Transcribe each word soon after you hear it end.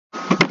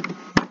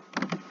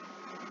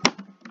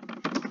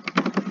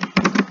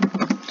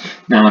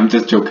No, I'm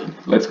just joking.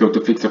 Let's go to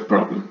fix a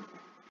problem.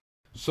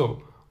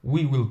 So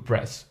we will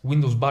press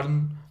Windows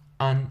button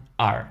and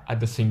R at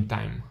the same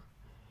time.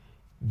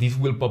 This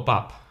will pop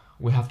up.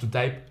 We have to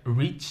type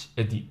reach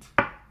edit.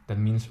 That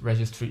means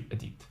registry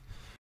edit.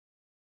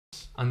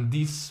 And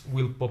this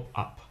will pop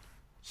up.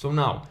 So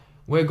now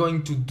we're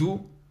going to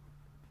do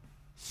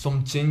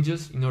some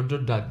changes in order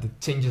that the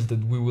changes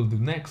that we will do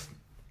next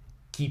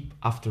keep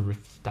after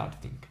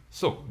restarting.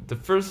 So the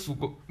first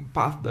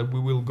path that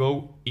we will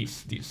go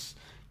is this: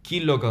 key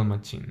local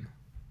machine,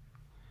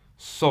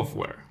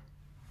 software,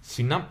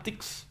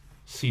 Synaptics,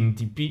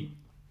 SynTP,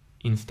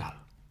 install.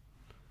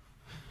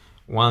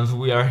 Once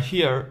we are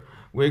here,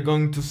 we're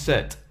going to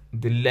set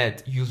the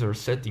LED user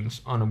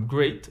settings on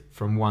upgrade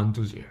from 1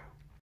 to 0.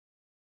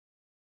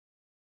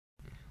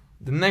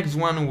 The next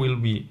one will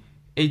be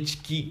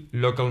HKey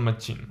local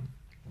machine,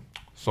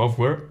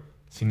 software,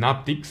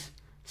 Synaptics,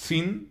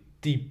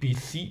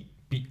 SynTPCPL.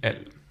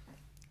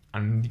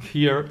 And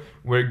here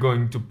we're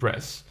going to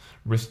press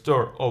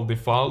restore all the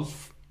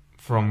files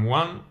from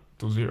 1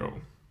 to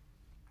 0.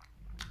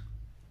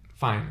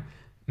 Fine.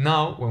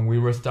 Now when we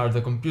restart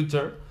the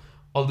computer,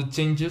 all the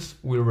changes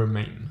will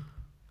remain.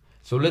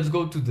 So let's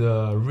go to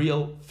the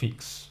real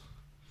fix.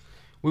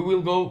 We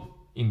will go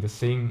in the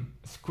same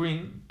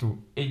screen to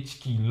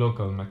HKey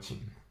local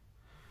machine,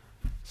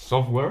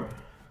 software,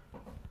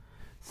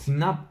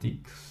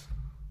 Synaptics,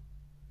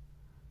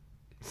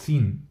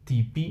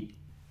 SynTP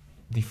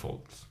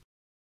defaults.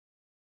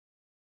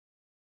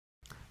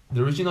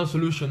 The original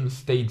solution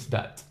states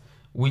that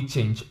we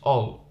change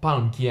all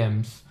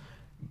PalmKms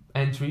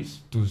entries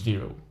to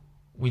 0.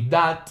 With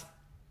that,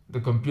 the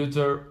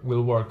computer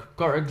will work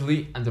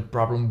correctly and the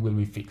problem will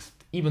be fixed,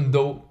 even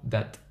though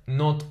that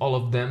not all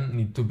of them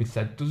need to be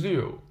set to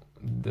 0.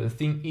 The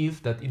thing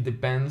is that it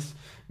depends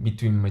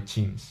between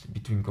machines,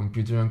 between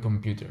computer and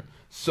computer.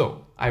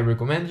 So I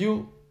recommend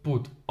you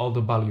put all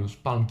the values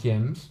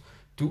PalmKms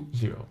to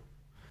 0.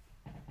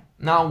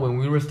 Now when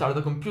we restart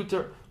the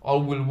computer,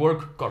 all will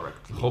work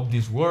correctly. Hope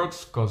this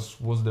works, because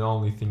it was the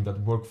only thing that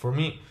worked for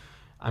me.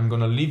 I'm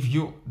gonna leave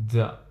you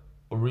the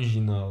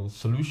original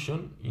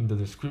solution in the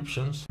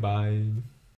descriptions. Bye.